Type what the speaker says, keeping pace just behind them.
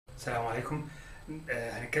السلام عليكم.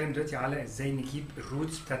 هنتكلم دلوقتي على ازاي نجيب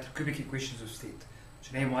الروتس بتاعت الكيوبيك ايكويشنز اوف ستيت،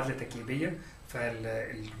 عشان هي معادله تركيبيه.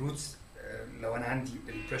 فالروتس لو انا عندي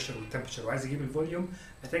البريشر والتمبرتشر وعايز اجيب الفوليوم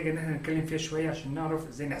محتاج ان احنا نتكلم فيها شويه عشان نعرف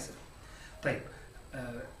ازاي نحسبها. طيب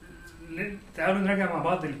تعالوا نراجع مع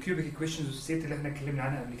بعض الكيوبيك ايكويشنز اوف ستيت اللي احنا اتكلمنا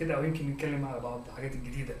عنها قبل كده، او يمكن نتكلم على بعض الحاجات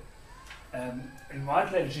الجديده.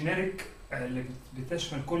 المعادله الجينيريك اللي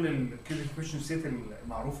بتشمل كل الكيوبيك ايكويشنز اوف ستيت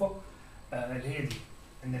المعروفه اللي هي دي،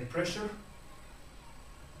 ان البريشر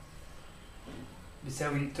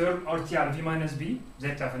بيساوي ترم ار تي على في ماينس بي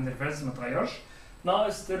زي بتاع فاندرفيلز ما اتغيرش،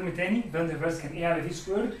 ناقص ترم تاني فاندرفيلز كان ايه على في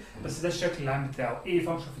سكويرد، بس ده الشكل العام بتاعه ايه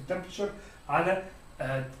فانكشن في التمبرتشر على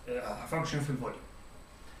فانكشن في الفوليوم.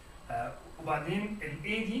 وبعدين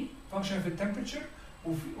الاي دي فانكشن في التمبرتشر،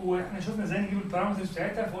 واحنا شفنا ازاي نجيب البارامترز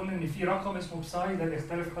بتاعتها، فقلنا ان في رقم اسمه بساي ده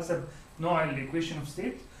بيختلف حسب نوع الايكويشن اوف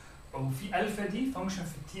ستيت، وفي الفا دي فانكشن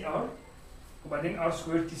في التي ار، وبعدين ار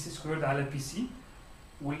سكويرد تي سي سكويرد على بي سي،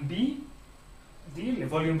 والبي دي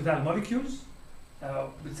الفوليوم بتاع الموليكيولز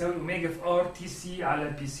بتساوي اوميجا في ار تي سي على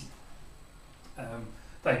بي سي.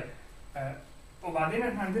 طيب وبعدين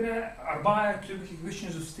احنا عندنا 4 كيوبيك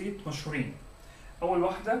ايكويشنز اوف ستيت مشهورين. اول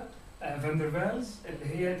واحده فاندرفيلز اللي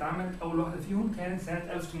هي اتعملت اول واحده فيهم كانت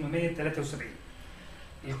سنه 1873.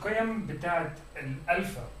 القيم بتاعت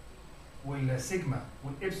الالفا والسيجما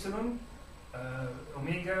والابسلون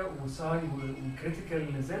اوميجا وساي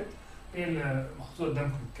وكريتيكال زد هي اللي محطوطه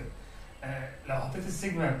قدامكم كده. لو حطيت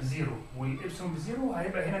السيجما بزيرو والابسلون بزيرو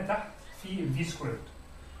هيبقى هنا تحت في الفي سكويرد.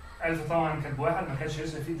 الفا طبعا كانت بواحد، ما كانش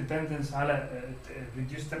لسه في ديبندنس على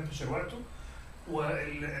ريديوس تمبرتشر وقته،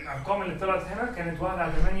 والارقام اللي طلعت هنا كانت 1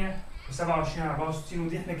 على 8 و27 على 64،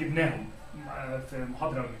 ودي احنا جبناهم في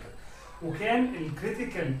محاضره قبل كده. وكان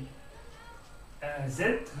الكريتيكال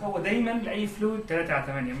زد هو دايما لاي فلويد 3 على 8،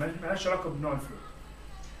 مالهاش علاقه بنوع الفلويد.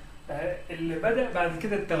 اللي بدا بعد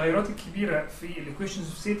كده التغيرات الكبيره في الايكويشنز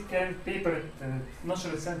اوف ستيت كانت بيبر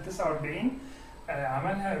اتنشرت سنه 49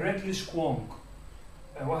 عملها ريدليش كوانج،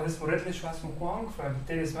 واحد اسمه ريدليش وواحد اسمه كوانج،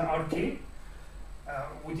 فبالتالي اسمها ار كي.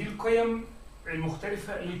 ودي القيم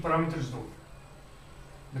المختلفه للبارامترز دول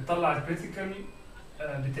بتطلع الكريتيكال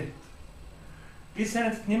بتلت. دي سنه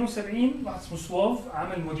 72 واحد اسمه سواف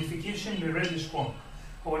عمل موديفيكيشن للريدليش كوانج.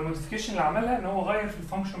 هو الموديفيكيشن اللي عملها ان هو غير في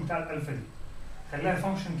الفانكشن بتاع الالفا دي، خلاها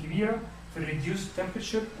فانكشن كبيره في الريديوس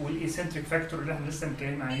تمبرتشر والايسنتريك فاكتور اللي احنا لسه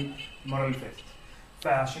متكلمين عليه المره اللي فاتت.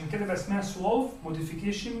 فعشان كده بقى اسمها سواف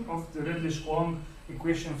موديفيكيشن اوف ذا ريدليش كوانج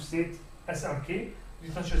ايكويشن اوف ستيت اس ار كي. دي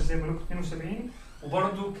اتنشرت زي ما قلت 72،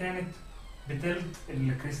 وبرده كانت بتلت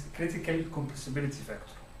الكريتيكال كومبرسيبيليتي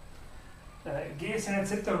فاكتور. جه سنه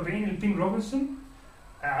 46 البينج روبنسون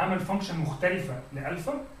عمل فانكشن مختلفه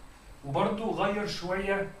لالفا، وبرده غير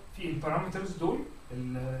شويه في البارامترز دول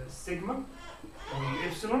السيجما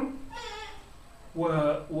والابسلون،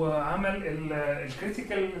 وعمل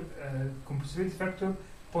الكريتيكال كومبرسيبيليتي فاكتور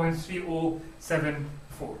 0.3074.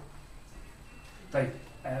 طيب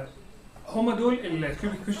هما دول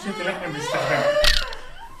الكيوبيك ايكويشنز اللي احنا بنستخدمها.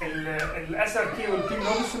 الاس ار كي والبينج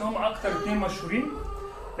روبنسون هم اكتر اثنين مشهورين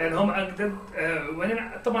لان هم اجدد، وبعدين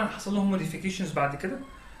طبعا حصل لهم موديفيكيشنز بعد كده،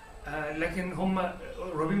 لكن هم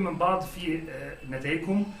قريبين من بعض في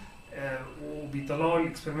نتائجهم وبيطلعوا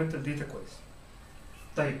الاكسبيرمنتال داتا كويس.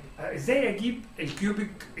 طيب ازاي اجيب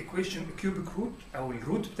الكيوبيك ايكويشن، الكيوبيك روت او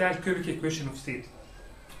الروت بتاع الكيوبيك ايكويشن اوف ستيت؟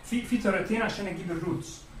 في طريقتين عشان اجيب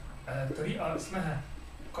الروتس. طريقه اسمها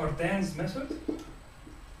كاردانز ميثود،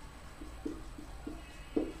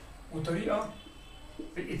 وطريقه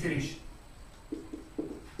بالايتريشن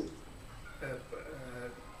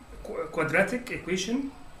كوادراتيك ايكويشن،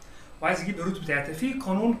 وعايز اجيب الروت بتاعتها. في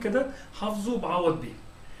قانون كده حافظه بعوض بيه.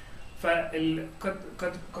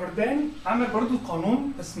 فالكاردان عمل برضو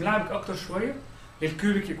قانون بس ملعبك اكتر شويه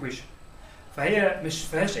للكيوبيك ايكويشن، فهي مش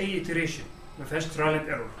فيهاش اي ايتريشن، ما فيهاش ترايل اند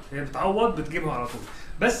ايرور، هي بتعوض بتجيبها على طول،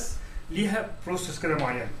 بس ليها بروسيس كده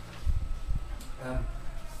معينه.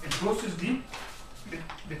 البروسيس دي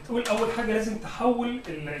بتقول اول حاجه لازم تحول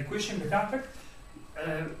الايكويشن بتاعتك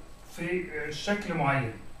في شكل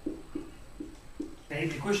معين. يعني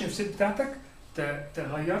الايكويشن في الست بتاعتك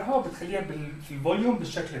تغيرها وبتخليها في الفوليوم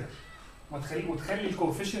بالشكل ده، وتخلي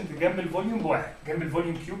الكوفيشنت جنب الفوليوم بواحد، جنب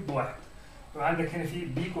الفوليوم كيوب بواحد، وعندك هنا في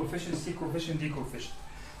بي كوفيشنت سي كوفيشنت دي كوفيشنت.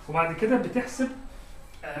 وبعد كده بتحسب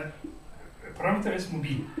بارامتر اسمه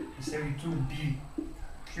بي يساوي 2 بي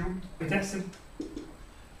كيوب، بتحسب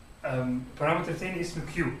بارامتر ثاني اسمه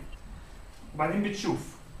كيو، وبعدين بتشوف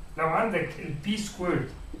لو عندك البي سكويرد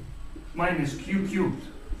ماينس كيو كيوب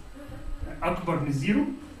اكبر من زيرو،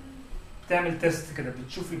 تعمل تيست كده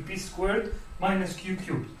بتشوف البي سكويرد ماينس كيو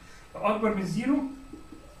كيوب، لو اكبر من زيرو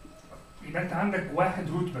يبقى انت عندك واحد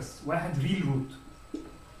روت بس، واحد ريل روت.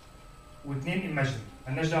 واثنين ايماجينري،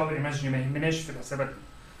 مالناش دعوه بالايماجينري، ما يهمناش في الحسابات.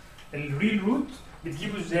 الريل روت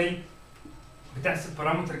بتجيبه ازاي؟ بتحسب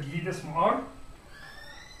بارامتر جديد اسمه ار،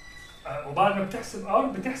 وبعد ما بتحسب ار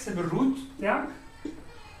بتحسب الروت بتاعك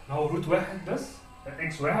اللي هو روت واحد بس،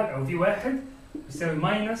 اكس واحد او في واحد بيساوي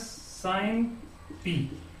ماينس ساين بي.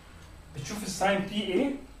 بتشوف الساين بي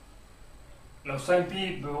ايه؟ لو ساين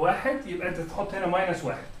بي بواحد يبقى انت تحط هنا ماينس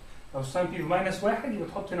واحد، لو ساين بي بماينس واحد يبقى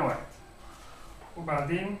تحط هنا واحد،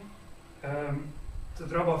 وبعدين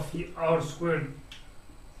تضربها في ار سكوير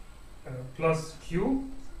بلس كيو.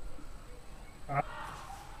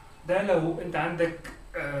 ده لو انت عندك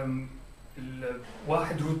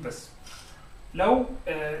واحد روت بس. لو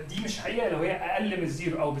دي مش حقيقة، لو هي أقل من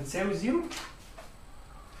الزيرو أو بتساوي زيرو،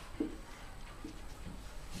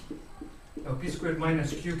 لو بي سكوير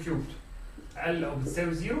ماينس كيو كيوبد أقل أو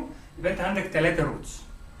بتساوي زيرو، يبقى أنت عندك 3 روتس.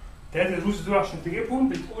 3 روتس دول عشان تجيبهم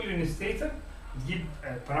بتقول إن الثيتا تجيب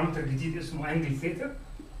بارامتر جديد اسمه أنجل ثيتا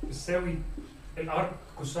بتساوي الأرك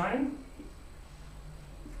كوساين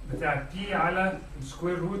بتاع بي على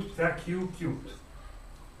السكوير روت بتاع كيو كيوبد.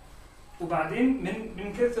 وبعدين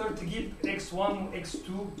من كده تقدر تجيب x1 وx2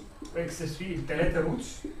 وx3 الثلاثه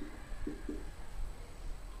روتس،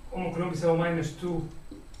 هم كلهم بيساووا ماينس 2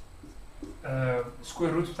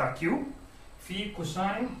 سكوير روت بتاع q في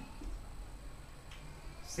كوساين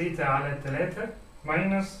ثيتا على 3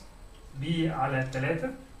 ماينس b على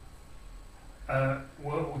 3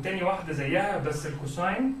 وتاني واحده زيها بس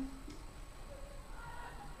الكوساين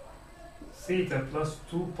ثيتا بلس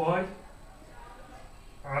 2 باي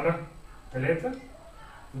على 3،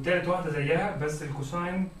 وتالت واحدة زيها بس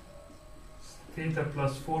الكوساين ثيتا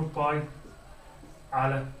بلس 4 باي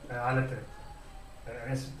على 3.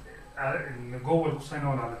 أنا آسف، اللي جوه الكوساين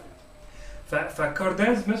هو اللي على 3.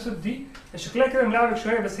 فكاردانز ميثود دي شكلها كده ملعبك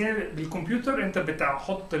شوية، بس هي بالكمبيوتر أنت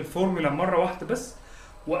بتحط الفورمولا مرة واحدة بس،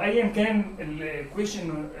 وأيا كان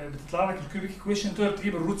الإيكويشن بتطلع لك الكيوبيك إيكويشن تقدر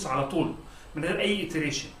تجيب الروتس على طول من غير أي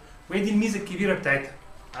إيتريشن، وهي دي الميزة الكبيرة بتاعتها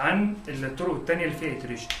عن الطرق الثانيه اللي فيها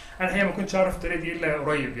iteration. انا الحقيقه ما كنتش اعرف الطريقه دي الا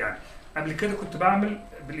قريب، يعني قبل كده كنت بعمل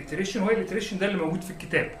بالiteration، وهي الiteration ده اللي موجود في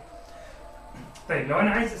الكتاب. طيب لو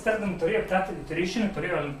انا عايز استخدم الطريقه بتاعت الiteration،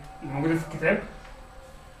 الطريقه اللي موجوده في الكتاب،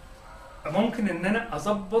 ممكن ان انا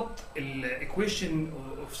اظبط الايكويشن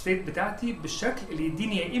اوف ستيت بتاعتي بالشكل اللي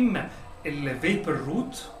يديني يا اما الفيبر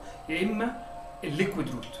روت يا اما الليكويد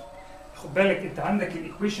روت. خد بالك انت عندك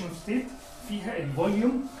الايكويشن اوف ستيت فيها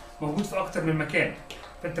الفوليوم موجود في اكتر من مكان،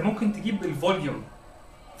 فانت ممكن تجيب الفوليوم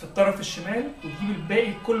في الطرف الشمال وتجيب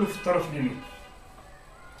الباقي كله في الطرف اليمين.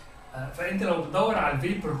 فانت لو بتدور على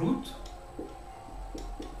الفيبر روت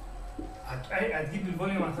هتجيب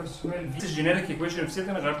الفوليوم على الطرف الشمال. دي الجينيريك ايكويشن اوف ستيت،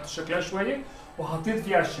 انا غيرت شكلها شويه وحطيت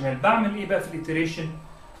فيها على الشمال. بعمل ايه بقى في الايتريشن؟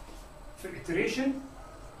 في الايتريشن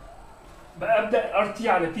ببدا ار تي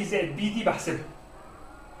على بي زائد بي دي بحسبها،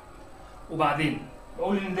 وبعدين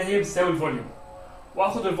بقول ان ده هي بتساوي الفوليوم،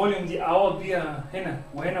 واخد الفوليوم دي اعوض بيها هنا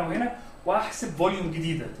وهنا وهنا، واحسب فوليوم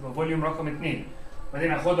جديده تبقى فوليوم رقم 2،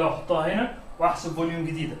 وبعدين اخدها واحطها هنا واحسب فوليوم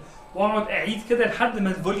جديده، واقعد اعيد كده لحد ما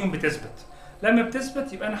الفوليوم بتثبت. لما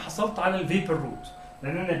بتثبت يبقى انا حصلت على الفيبر روت،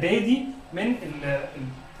 لان انا بادي من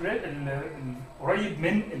قريب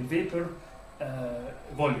من الفيبر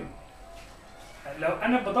فوليوم. لو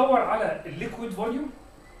انا بدور على الليكويد فوليوم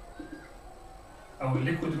او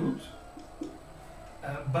الليكويد روت،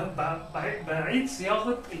 بعيد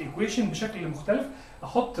صياغه الايكويشن بشكل مختلف.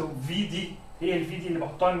 احط في دي، هي الفي دي اللي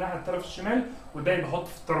بحطها ناحيه الطرف الشمال والباقي بحطه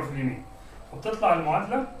في الطرف اليمين، وبتطلع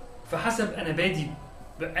المعادله فحسب انا بادي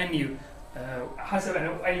باني حسب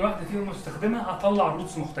انا اي واحده فيهم مستخدمها هطلع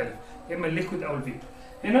روتس مختلفه، يا اما الليكويد او الفيبر.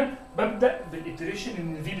 هنا ببدا بالايتريشن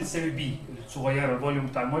ان الفي بتساوي بي الصغيره الفوليوم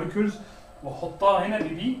بتاع الموليكيولز، واحطها هنا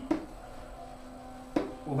ببي،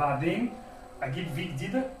 وبعدين اجيب في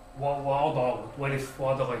جديده واقعد اعوض والف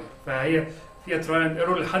واقعد اغير. فهي فيها تراي اند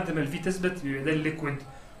ايرور لحد ما الفي تثبت، يبقى ده الليكويد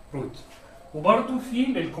روت. وبرده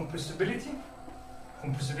في الكومبريسيبيليتي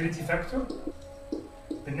فاكتور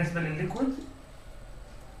بالنسبه للليكويد.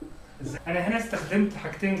 انا هنا استخدمت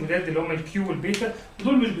حاجتين جداد اللي هم الكيو والبيتا،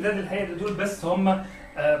 ودول مش جداد الحقيقه، دول بس هم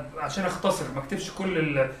عشان اختصر ما اكتبش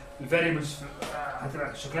كل الفاريبلز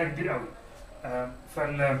هتبقى شكلها كبير قوي.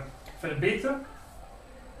 فالبيتا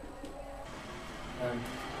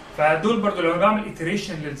فدول برضو لو بعمل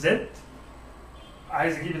ايتريشن للزد،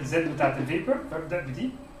 عايز اجيب الزد بتاعت الفيبر، ببدا بدي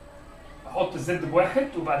احط الزد بواحد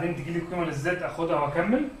وبعدين تجي لي قيمه للزد اخدها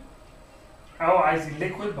واكمل، او عايز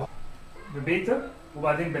الليكويد ببيتا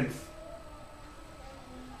وبعدين بلف.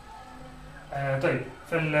 طيب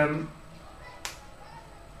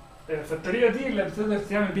فالطريقه دي اللي بتقدر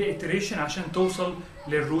تعمل بيها ايتريشن عشان توصل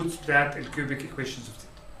للروتس بتاعت الكيوبيك ايكويشنز.